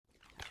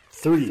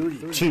Three,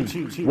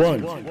 two,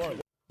 one.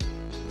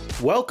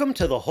 Welcome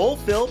to the Whole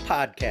Phil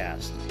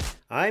Podcast.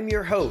 I'm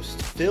your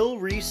host, Phil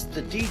Reese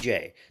the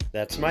DJ.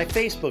 That's my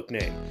Facebook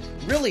name.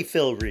 Really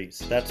Phil Reese,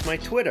 that's my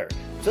Twitter.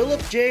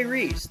 Philip J.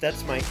 Reese,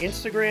 that's my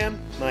Instagram,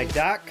 my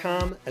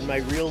 .com, and my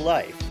real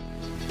life.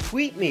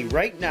 Tweet me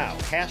right now,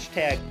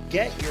 hashtag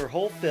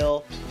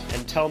 #GetYourWholePhil,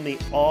 and tell me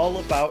all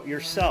about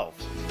yourself.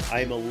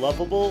 I'm a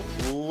lovable,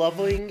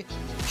 loving,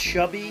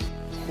 chubby,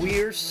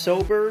 queer,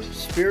 sober,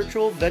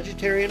 spiritual,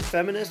 vegetarian,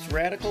 feminist,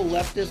 radical,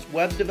 leftist,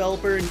 web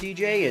developer, and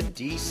DJ in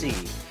DC.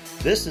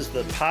 This is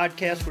the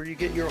podcast where you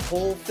get your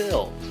whole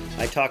fill.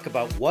 I talk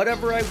about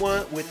whatever I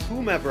want with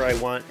whomever I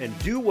want and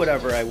do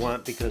whatever I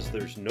want because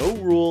there's no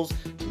rules,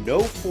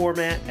 no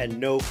format, and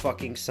no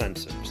fucking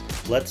censors.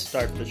 Let's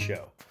start the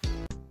show.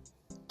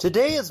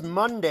 Today is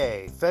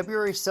Monday,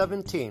 February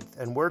 17th,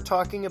 and we're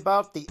talking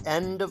about the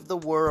end of the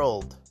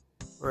world.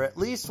 Or at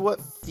least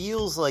what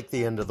feels like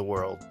the end of the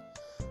world.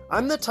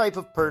 I'm the type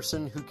of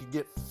person who could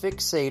get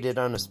fixated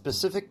on a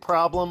specific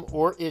problem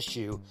or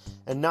issue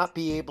and not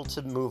be able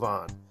to move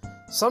on.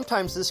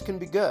 Sometimes this can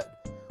be good.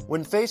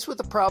 When faced with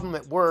a problem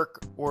at work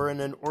or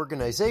in an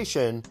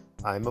organization,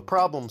 I'm a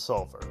problem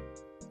solver.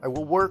 I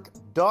will work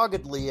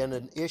doggedly on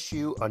an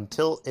issue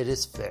until it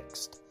is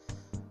fixed.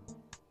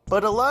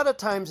 But a lot of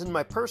times in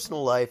my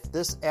personal life,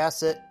 this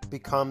asset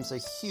becomes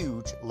a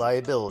huge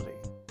liability.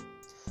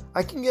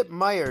 I can get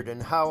mired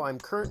in how I'm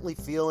currently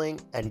feeling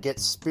and get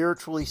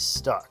spiritually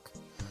stuck.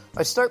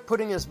 I start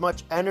putting as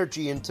much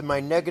energy into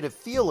my negative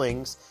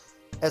feelings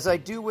as I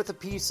do with a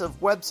piece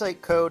of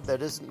website code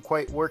that isn't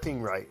quite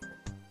working right.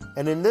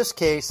 And in this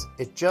case,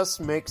 it just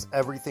makes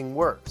everything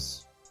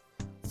worse.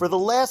 For the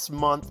last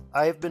month,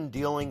 I have been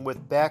dealing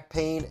with back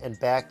pain and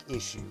back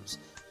issues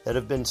that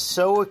have been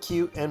so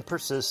acute and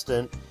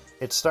persistent,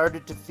 it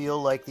started to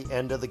feel like the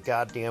end of the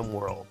goddamn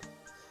world.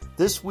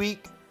 This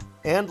week,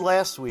 and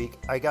last week,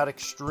 I got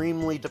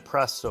extremely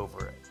depressed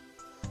over it.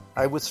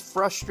 I was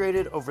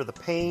frustrated over the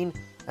pain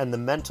and the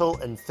mental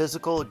and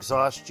physical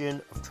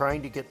exhaustion of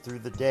trying to get through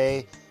the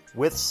day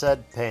with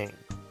said pain.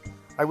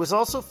 I was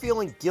also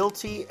feeling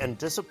guilty and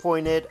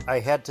disappointed I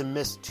had to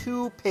miss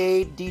 2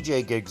 paid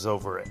DJ gigs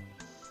over it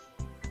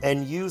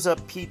and use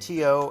up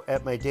PTO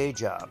at my day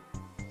job.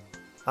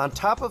 On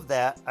top of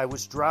that, I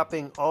was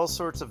dropping all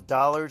sorts of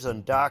dollars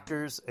on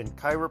doctors and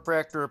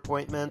chiropractor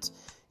appointments,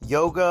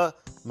 yoga,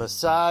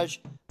 massage,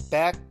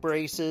 back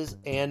braces,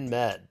 and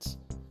meds.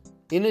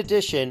 In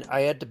addition,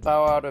 I had to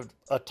bow out of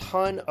a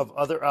ton of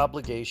other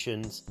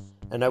obligations,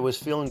 and I was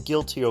feeling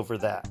guilty over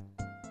that.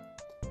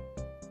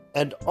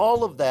 And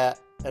all of that,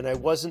 and I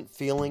wasn't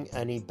feeling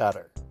any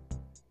better.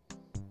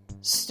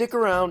 Stick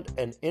around,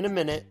 and in a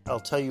minute, I'll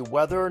tell you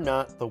whether or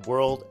not the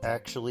world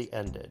actually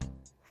ended.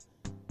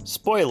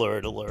 Spoiler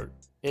alert,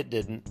 it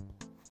didn't.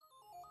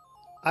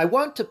 I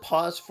want to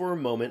pause for a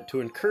moment to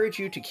encourage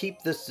you to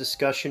keep this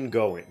discussion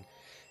going.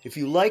 If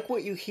you like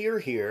what you hear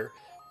here,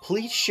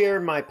 please share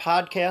my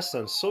podcast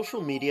on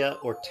social media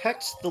or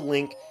text the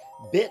link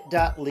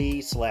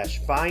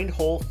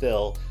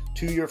bit.ly/findwholephil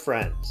to your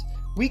friends.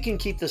 We can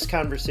keep this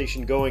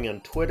conversation going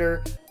on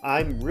Twitter.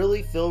 I'm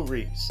really Phil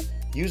Reese.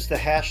 Use the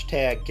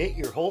hashtag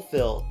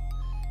 #GetYourWholePhil.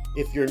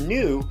 If you're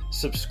new,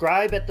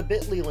 subscribe at the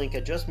bit.ly link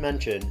I just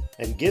mentioned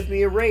and give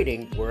me a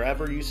rating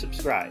wherever you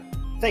subscribe.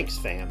 Thanks,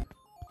 fam.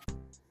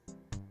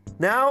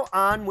 Now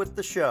on with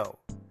the show.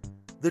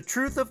 The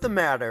truth of the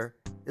matter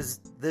is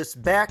this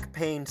back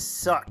pain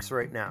sucks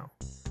right now,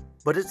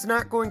 but it's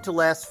not going to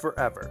last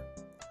forever.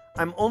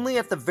 I'm only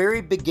at the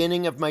very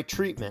beginning of my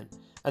treatment,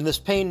 and this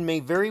pain may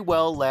very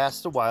well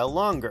last a while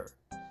longer.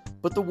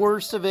 But the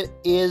worst of it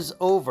is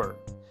over.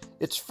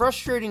 It's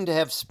frustrating to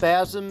have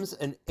spasms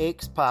and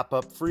aches pop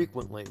up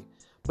frequently,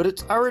 but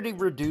it's already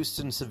reduced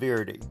in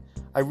severity.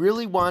 I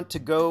really want to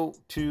go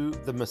to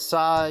the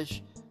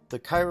massage, the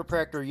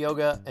chiropractor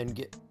yoga, and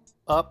get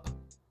up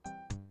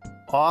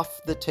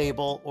off the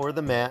table or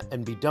the mat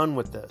and be done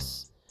with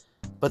this.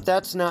 But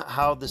that's not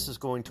how this is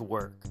going to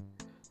work.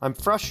 I'm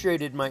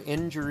frustrated my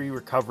injury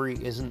recovery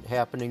isn't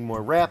happening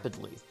more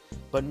rapidly,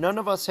 but none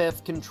of us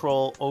have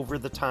control over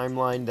the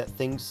timeline that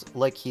things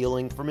like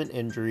healing from an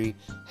injury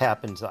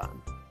happens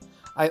on.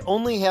 I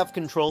only have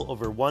control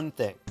over one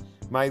thing,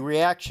 my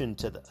reaction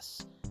to this.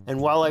 And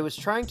while I was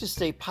trying to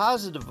stay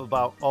positive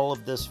about all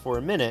of this for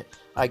a minute,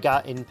 I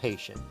got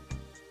impatient.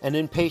 And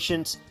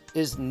impatience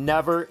is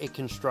never a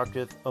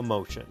constructive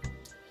emotion.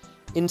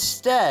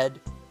 Instead,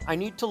 I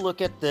need to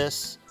look at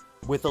this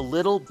with a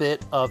little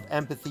bit of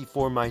empathy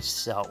for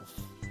myself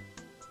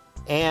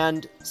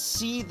and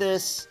see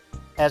this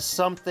as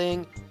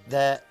something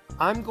that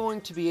I'm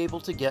going to be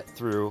able to get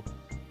through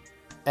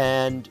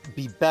and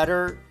be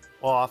better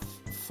off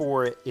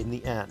for it in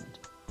the end.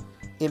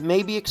 It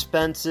may be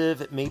expensive,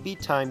 it may be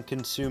time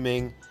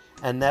consuming,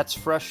 and that's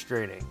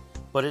frustrating,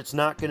 but it's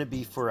not going to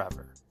be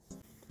forever.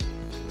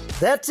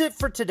 That's it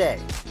for today.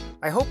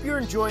 I hope you're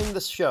enjoying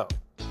this show.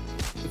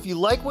 If you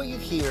like what you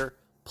hear,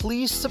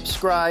 please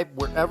subscribe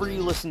wherever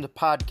you listen to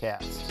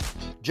podcasts.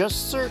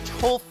 Just search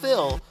Whole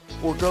Phil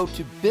or go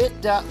to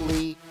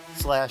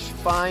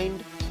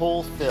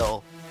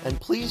bit.ly/findwholephil and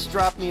please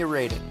drop me a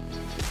rating.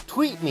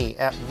 Tweet me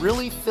at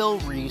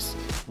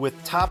ReallyPhilReese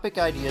with topic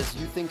ideas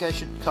you think I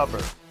should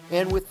cover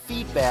and with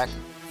feedback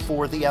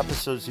for the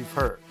episodes you've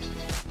heard.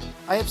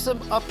 I have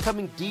some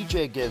upcoming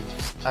DJ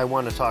gigs I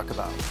want to talk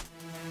about.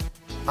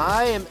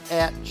 I am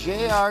at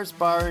JR's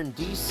Bar in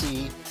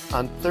DC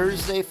on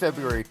Thursday,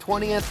 February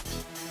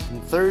 20th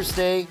and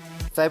Thursday,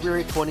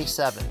 February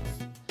 27th.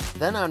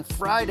 Then on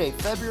Friday,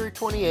 February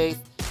 28th,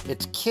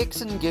 it's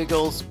Kicks and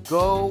Giggles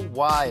Go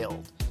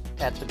Wild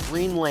at the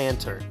Green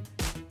Lantern.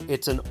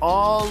 It's an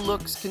all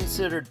looks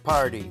considered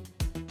party.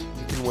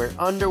 You can wear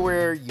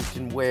underwear, you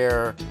can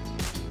wear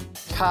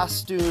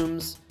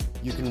costumes,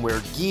 you can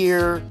wear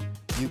gear,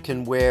 you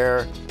can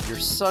wear your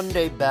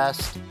Sunday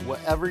best,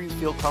 whatever you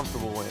feel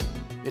comfortable in.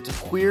 It's a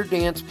queer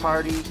dance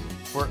party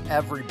for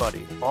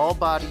everybody, all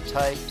body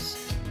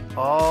types,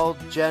 all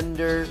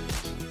gender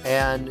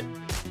and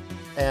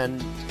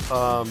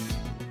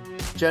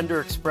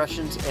gender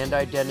expressions and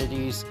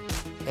identities,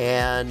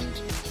 and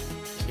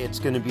it's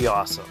going to be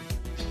awesome.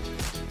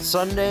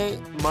 Sunday,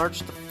 March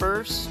the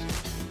 1st,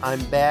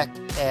 I'm back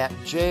at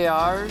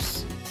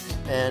JR's,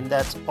 and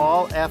that's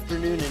all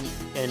afternoon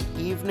and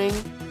evening.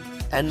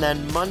 And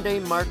then Monday,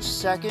 March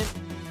 2nd,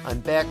 I'm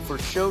back for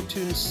Show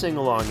Tunes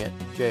Sing-Along at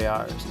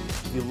JR's.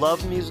 If you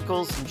love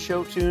musicals and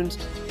show tunes,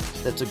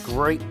 that's a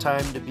great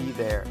time to be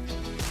there.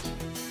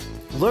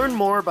 Learn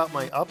more about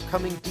my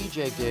upcoming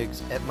DJ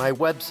gigs at my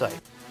website,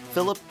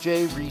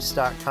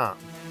 philipjreese.com.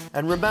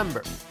 And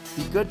remember,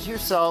 be good to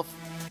yourself,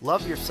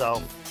 love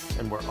yourself,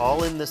 and we're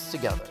all in this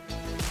together.